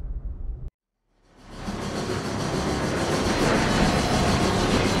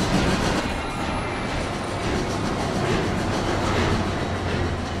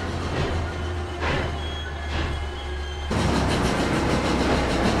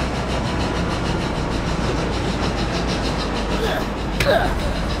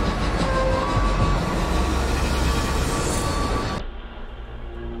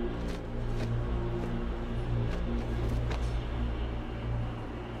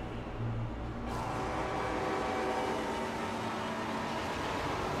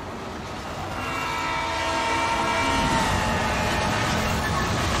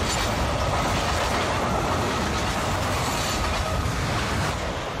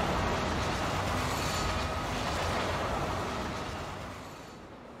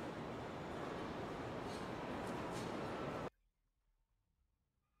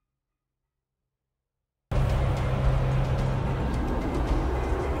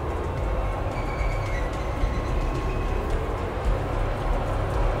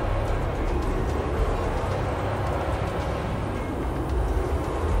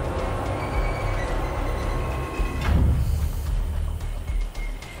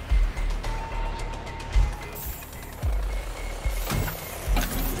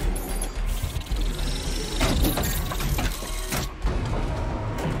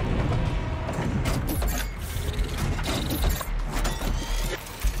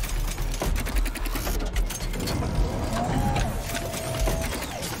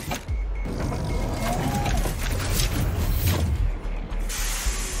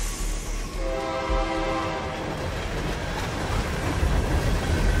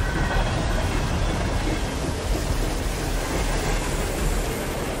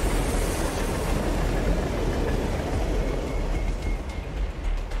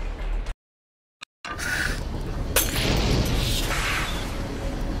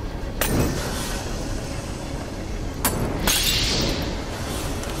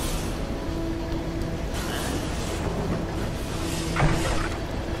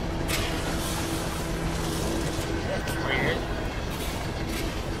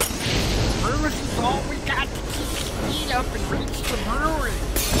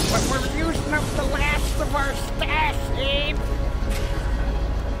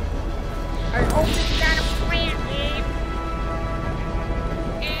 hope you got a plan, Abe.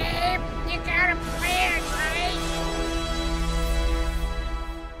 Abe, you got a plan, right?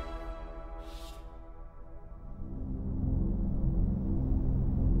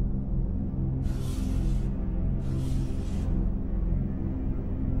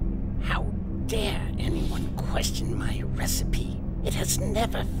 How dare anyone question my recipe? It has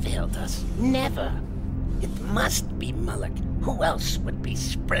never failed us. Never. It must be Mullock. Who else would be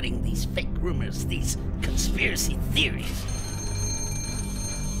spreading these fake rumors, these conspiracy theories?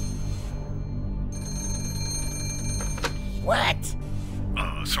 What?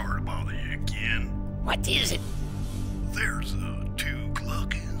 Sorry to bother you again. What is it? There's, 2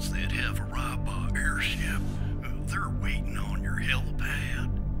 Gluckins that have arrived by airship. They're waiting on your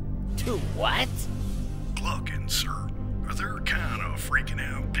helipad. 2 what? Gluckins, sir. They're kind of freaking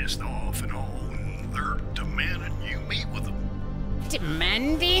out, pissed off and all, and they're demanding you meet with them.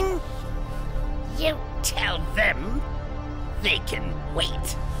 Demanding? You tell them they can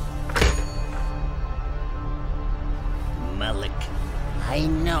wait. Mullock, I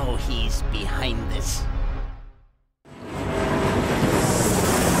know he's behind this.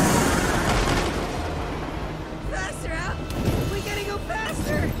 Faster, Al! We gotta go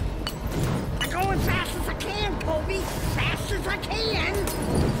faster! I'm going fast as I can, Colby. Fast as I can.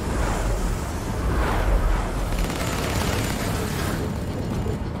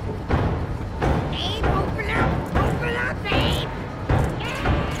 Abe, open up! Open up, Abe!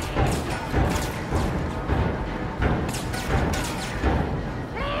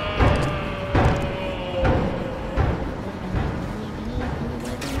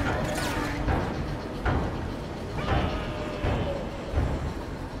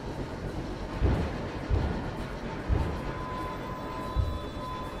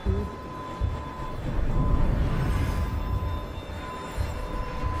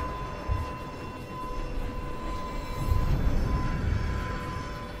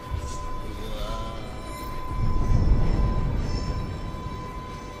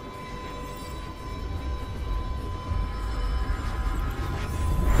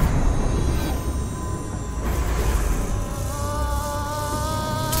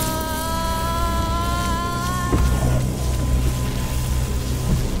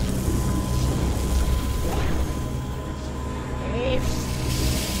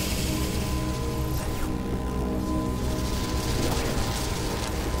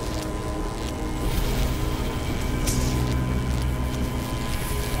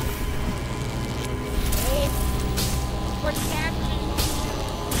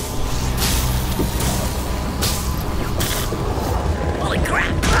 Holy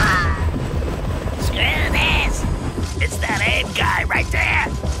crap! Screw this! It's that Abe guy right there!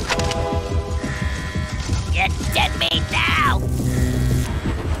 Get dead meat now!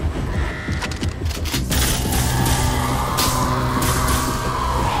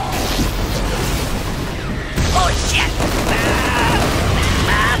 Holy shit!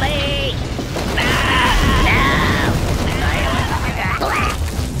 Molly!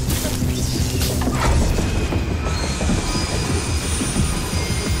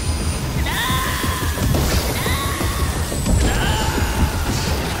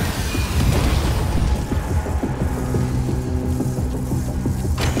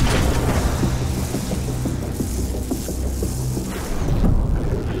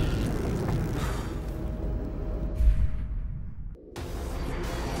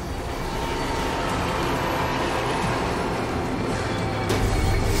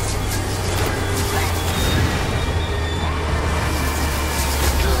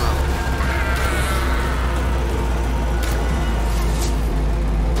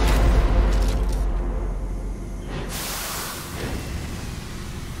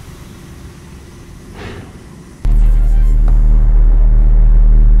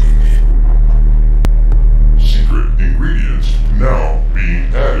 Now being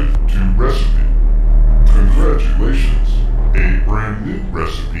added to recipe. Congratulations! A brand new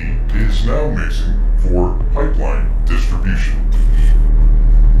recipe is now mixing for pipeline distribution.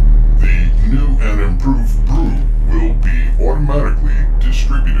 The new and improved brew will be automatically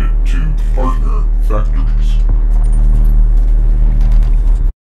distributed to partner factories.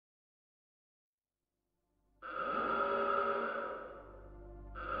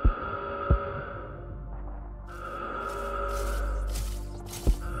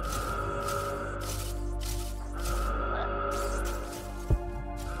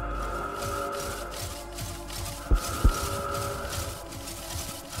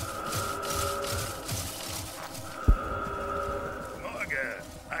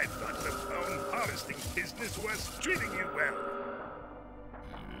 Business was treating you well.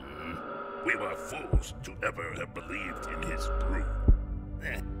 We were fools to ever have believed in his brew.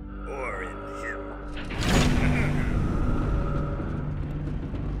 Or in him.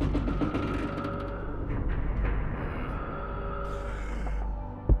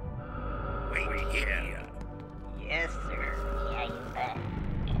 Wait here. Yes, sir. Yeah, you bet.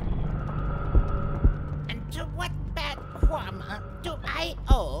 And to what bad karma do I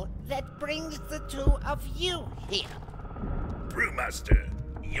owe that brings the two of you here? Brewmaster,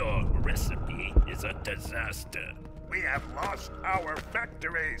 your recipe is a disaster. We have lost our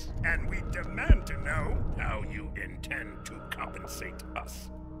factories, and we demand to know how you intend to compensate us.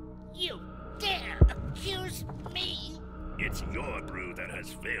 You dare accuse me? It's your brew that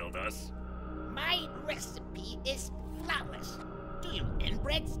has failed us. My recipe is flawless. Do you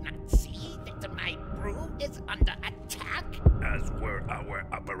inbreds not see that my brew is under attack? As were our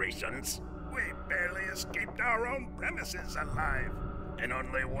operations. We barely escaped our own premises alive. And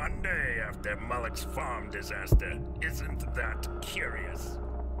only one day after Mullock's farm disaster. Isn't that curious?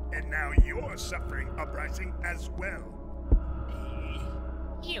 And now you're suffering uprising as well.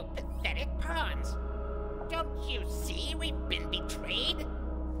 You pathetic pawns. Don't you see we've been betrayed?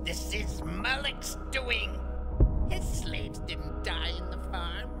 This is Mullock's doing. His slaves didn't die in the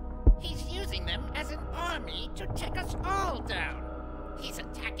farm. He's using them as an army to take us all down. He's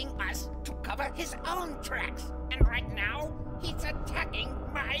attacking us to cover his own tracks. And right now, he's attacking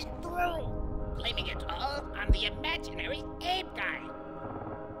my brew. Blaming it all on the imaginary Abe guy.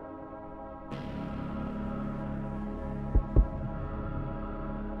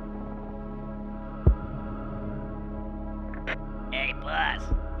 Hey, boss,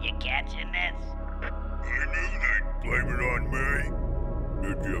 you catching this? I knew they'd blame it on me.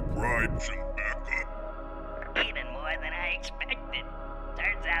 Did you bribe some backup? Even more than I expected.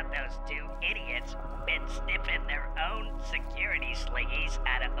 Turns out those two idiots been sniffing their own security slingies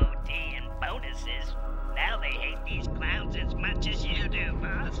out of OT and bonuses. Now they hate these clowns as much as you do,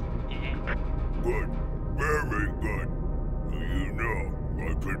 boss. Good. Very good. You know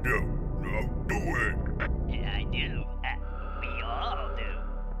what to do. Now do it. Yeah, I do. We all do.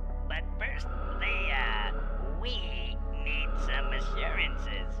 But first, we need some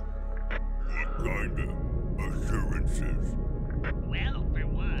assurances. What kind of assurances? Well, for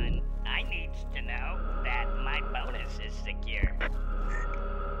one, I needs to know that my bonus is secure.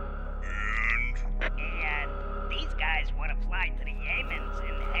 And these guys want to fly to the Yemens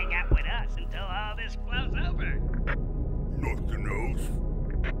and hang out with us until all this blows over. Nothing else?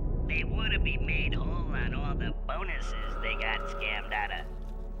 They want to be made whole on all the bonuses they got scammed out of.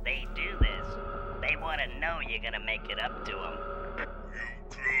 They do this. They want to know you're gonna make it up to them. You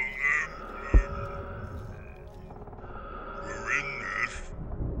tell them we're in this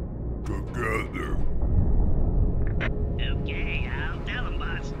together. Okay, I'll tell them,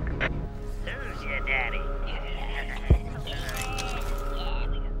 boss. Who's your daddy?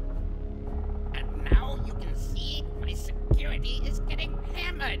 And now you can see my security is getting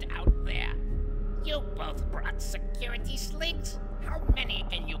hammered out there. You both brought security slings. How many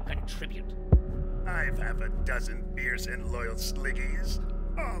can you contribute? I've half a dozen fierce and loyal sliggies,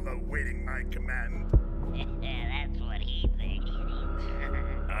 all awaiting my command. That's what he thinks.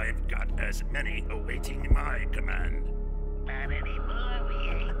 I've got as many awaiting my command. Not anymore, we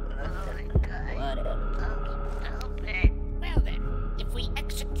ain't. Oh my God. Stop it. Well then, if we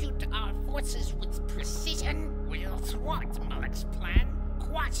execute our forces with precision, we'll thwart Mullock's plan,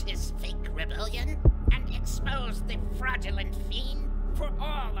 quash his fake rebellion, and expose the fraudulent fiend for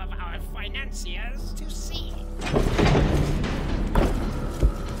all of our financiers to see.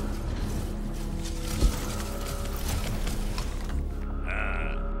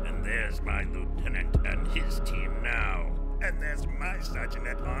 And there's my lieutenant and his team now. And there's my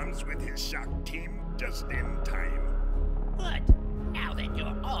sergeant-at-arms with his shock team just in time. Good. Now that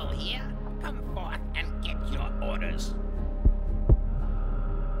you're all here, come forth and get your orders.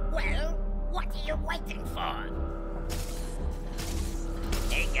 Well, what are you waiting for?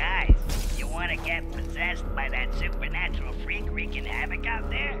 Hey guys, you wanna get possessed by that supernatural freak wreaking havoc out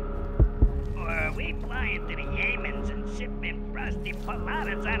there? Or are we flying to the Yemens and sipping frosty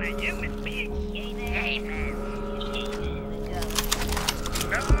poladas on a human being?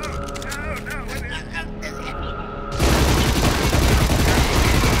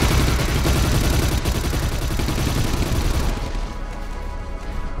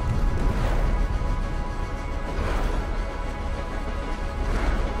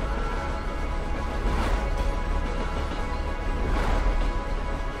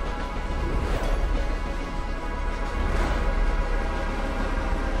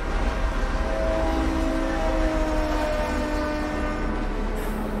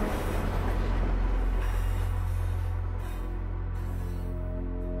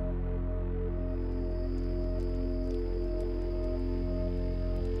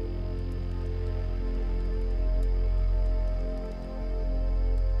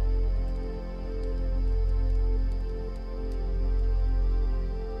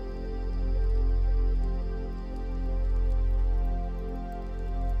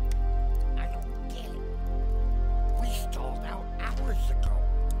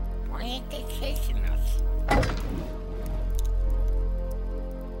 they chasing us?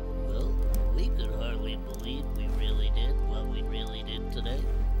 Well, we could hardly believe we really did what we really did today.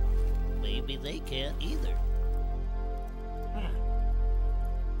 Maybe they can't either.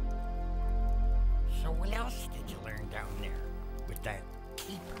 So what else did you learn down there with that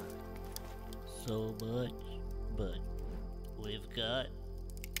keeper? So much, but we've got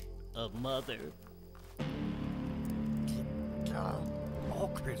a mother. All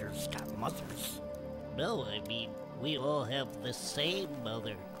critters got mothers. No, I mean, we all have the same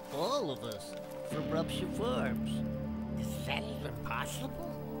mother. All of us, from Rupture Farms. Is that even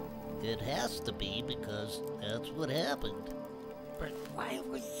possible? It has to be, because that's what happened. But why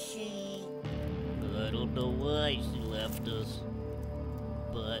would she... I don't know why she left us,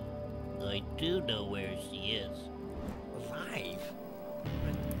 but I do know where she is. Alive?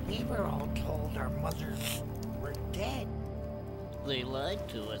 But we were all told our mothers were dead. They lied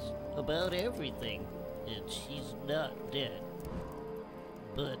to us about everything, and she's not dead.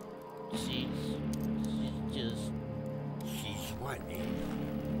 But she's just... She's what,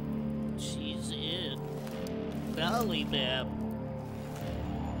 Abe? She's in Lollymap.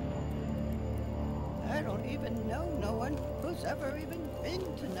 I don't even know no one who's ever even been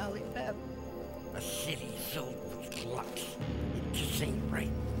to Lollymap. A city filled with gluts. It just ain't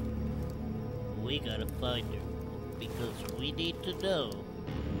right. We gotta find her, because we need to know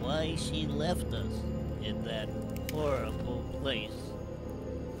why she left us in that horrible place.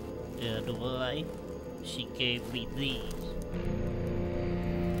 And why she gave me these.